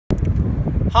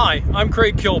Hi, I'm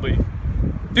Craig Kilby,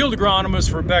 field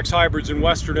agronomist for Beck's Hybrids in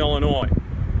Western Illinois.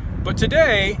 But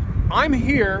today, I'm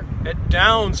here at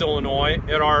Downs, Illinois,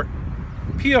 at our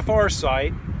PFR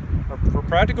site for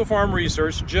Practical Farm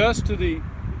Research, just to the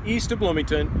east of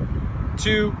Bloomington,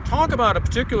 to talk about a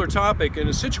particular topic in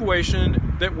a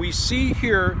situation that we see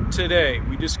here today.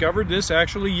 We discovered this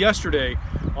actually yesterday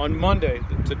on Monday,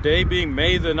 today being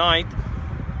May the 9th,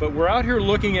 but we're out here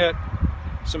looking at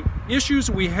some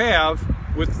issues we have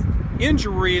with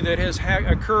injury that has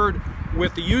occurred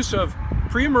with the use of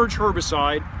pre-emergent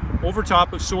herbicide over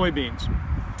top of soybeans.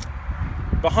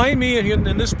 Behind me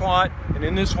in this plot and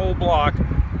in this whole block,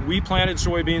 we planted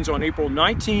soybeans on April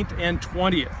 19th and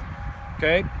 20th.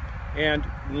 Okay, and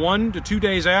 1 to 2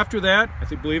 days after that,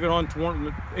 I believe it on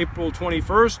April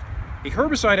 21st, a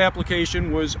herbicide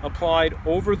application was applied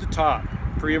over the top,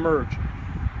 pre-emerge.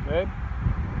 Okay,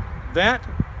 that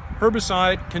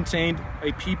herbicide contained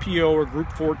a PPO or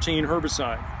group 14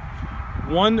 herbicide.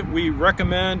 One that we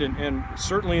recommend and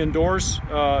certainly endorse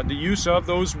the use of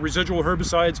those residual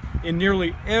herbicides in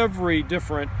nearly every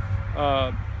different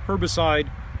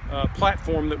herbicide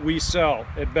platform that we sell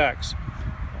at Beck's.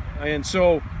 And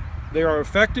so they are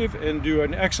effective and do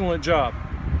an excellent job.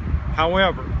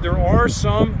 However, there are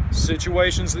some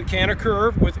situations that can occur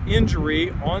with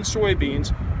injury on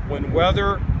soybeans when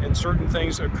weather and certain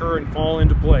things occur and fall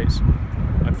into place.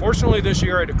 Unfortunately, this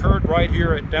year it occurred right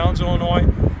here at Downs, Illinois,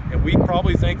 and we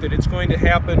probably think that it's going to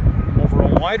happen over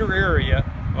a wider area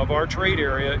of our trade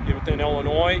area within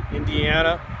Illinois,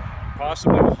 Indiana,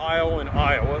 possibly Ohio and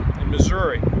Iowa and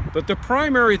Missouri. But the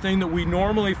primary thing that we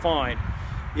normally find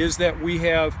is that we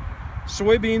have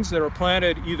soybeans that are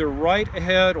planted either right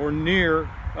ahead or near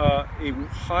a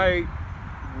high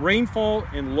rainfall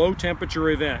and low temperature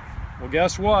event. Well,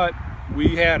 guess what?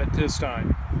 We had it this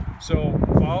time. So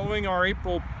following our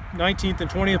April 19th and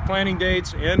 20th planting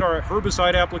dates and our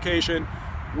herbicide application,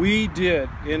 we did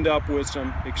end up with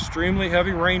some extremely heavy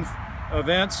rain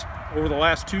events over the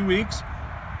last 2 weeks.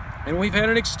 And we've had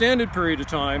an extended period of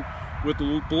time with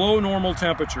below normal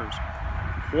temperatures.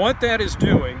 What that is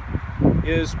doing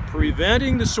is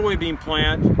preventing the soybean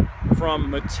plant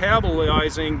from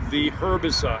metabolizing the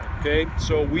herbicide. Okay,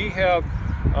 so we have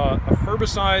a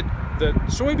herbicide that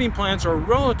soybean plants are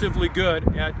relatively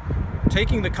good at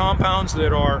taking the compounds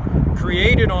that are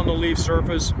created on the leaf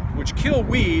surface, which kill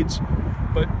weeds,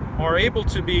 but are able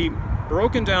to be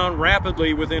broken down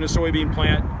rapidly within a soybean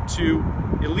plant to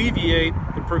alleviate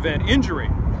and prevent injury.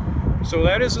 So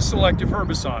that is a selective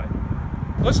herbicide.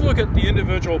 Let's look at the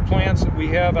individual plants that we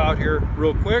have out here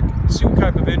real quick and see what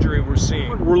type of injury we're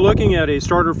seeing. We're looking at a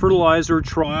starter fertilizer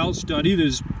trial study that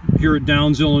is here at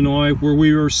Downs, Illinois, where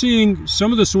we are seeing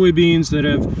some of the soybeans that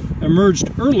have emerged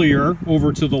earlier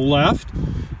over to the left,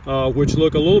 which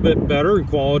look a little bit better in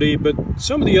quality, but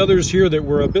some of the others here that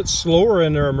were a bit slower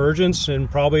in their emergence and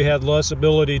probably had less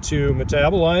ability to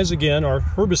metabolize, again, our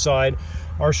herbicide,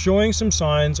 are showing some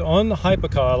signs on the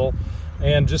hypocotyl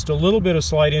and just a little bit of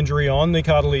slight injury on the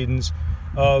cotyledons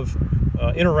of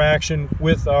interaction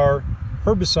with our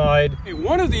herbicide.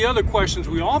 One of the other questions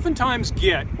we oftentimes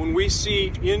get when we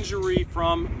see injury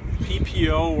from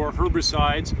PPO or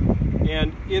herbicides,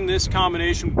 and in this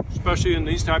combination, especially in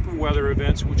these type of weather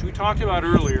events, which we talked about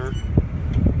earlier,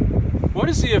 what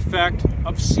is the effect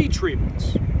of seed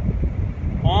treatments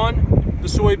on the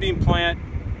soybean plant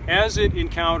as it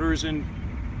encounters and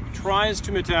tries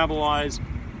to metabolize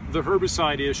the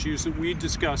herbicide issues that we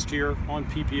discussed here on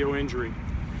PPO injury?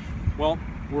 Well,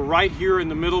 we're right here in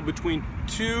the middle between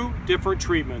two different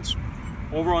treatments.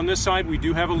 Over on this side, we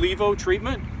do have a levo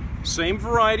treatment, same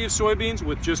variety of soybeans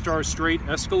with just our straight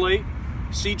Escalate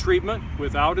seed treatment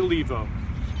without a levo.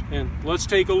 And let's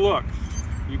take a look.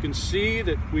 You can see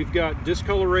that we've got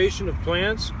discoloration of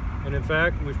plants, and in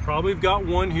fact, we've probably got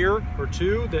one here or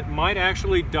two that might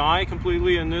actually die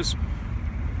completely in this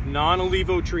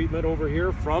non-levo treatment over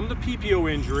here from the PPO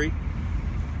injury.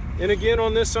 And again,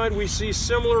 on this side, we see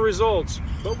similar results,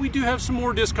 but we do have some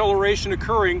more discoloration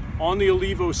occurring on the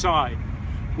Levo side,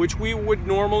 which we would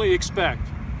normally expect.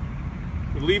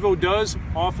 The Levo does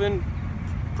often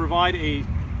provide a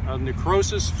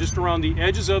necrosis just around the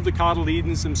edges of the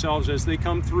cotyledons themselves as they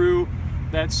come through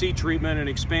that seed treatment and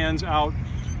expands out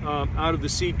of the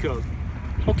seed coat.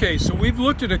 Okay, so we've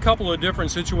looked at a couple of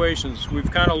different situations. We've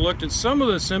kind of looked at some of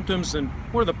the symptoms and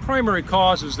what are the primary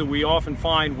causes that we often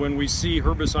find when we see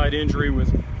herbicide injury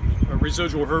with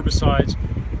residual herbicides,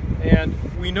 and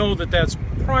we know that that's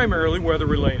primarily weather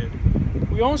related.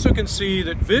 We also can see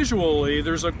that visually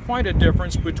there's quite a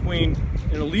difference between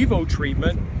an Levo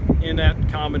treatment in that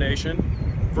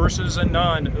combination versus a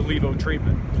non-Levo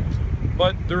treatment.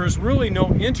 but there is really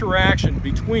no interaction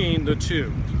between the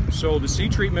two. So the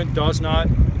seed treatment does not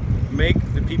make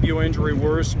the PPO injury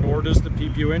worse, nor does the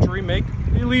PPO injury make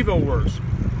the Levo worse.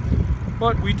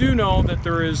 But we do know that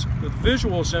there is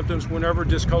visual symptoms whenever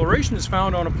discoloration is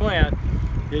found on a plant.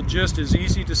 It just is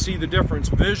easy to see the difference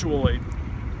visually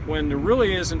when there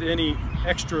really isn't any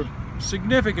extra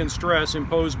significant stress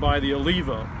imposed by the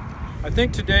Levo. I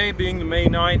think today, being the May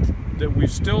 9th, that we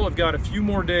still have got a few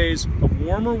more days of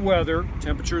warmer weather.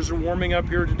 Temperatures are warming up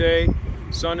here today.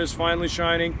 Sun is finally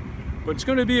shining. But it's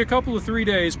going to be a couple of 3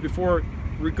 days before,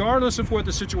 regardless of what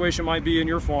the situation might be in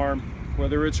your farm,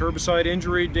 whether it's herbicide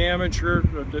injury, damage, or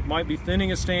that might be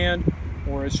thinning a stand,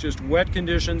 or it's just wet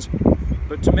conditions.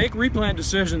 But to make replant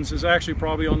decisions is actually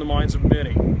probably on the minds of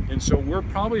many. And so we're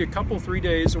probably a couple, 3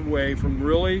 days away from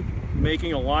really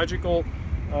making a logical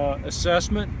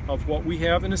assessment of what we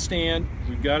have in a stand.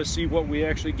 We've got to see what we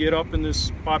actually get up in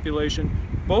this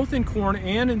population, both in corn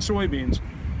and in soybeans.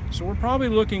 So we're probably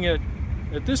looking at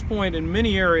this point in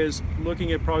many areas,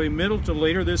 looking at probably middle to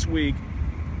later this week,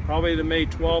 probably the May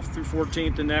 12th through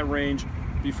 14th, in that range,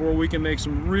 before we can make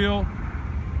some real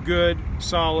good,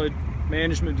 solid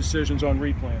management decisions on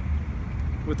replant.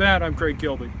 With that, I'm Craig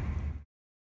Kilby.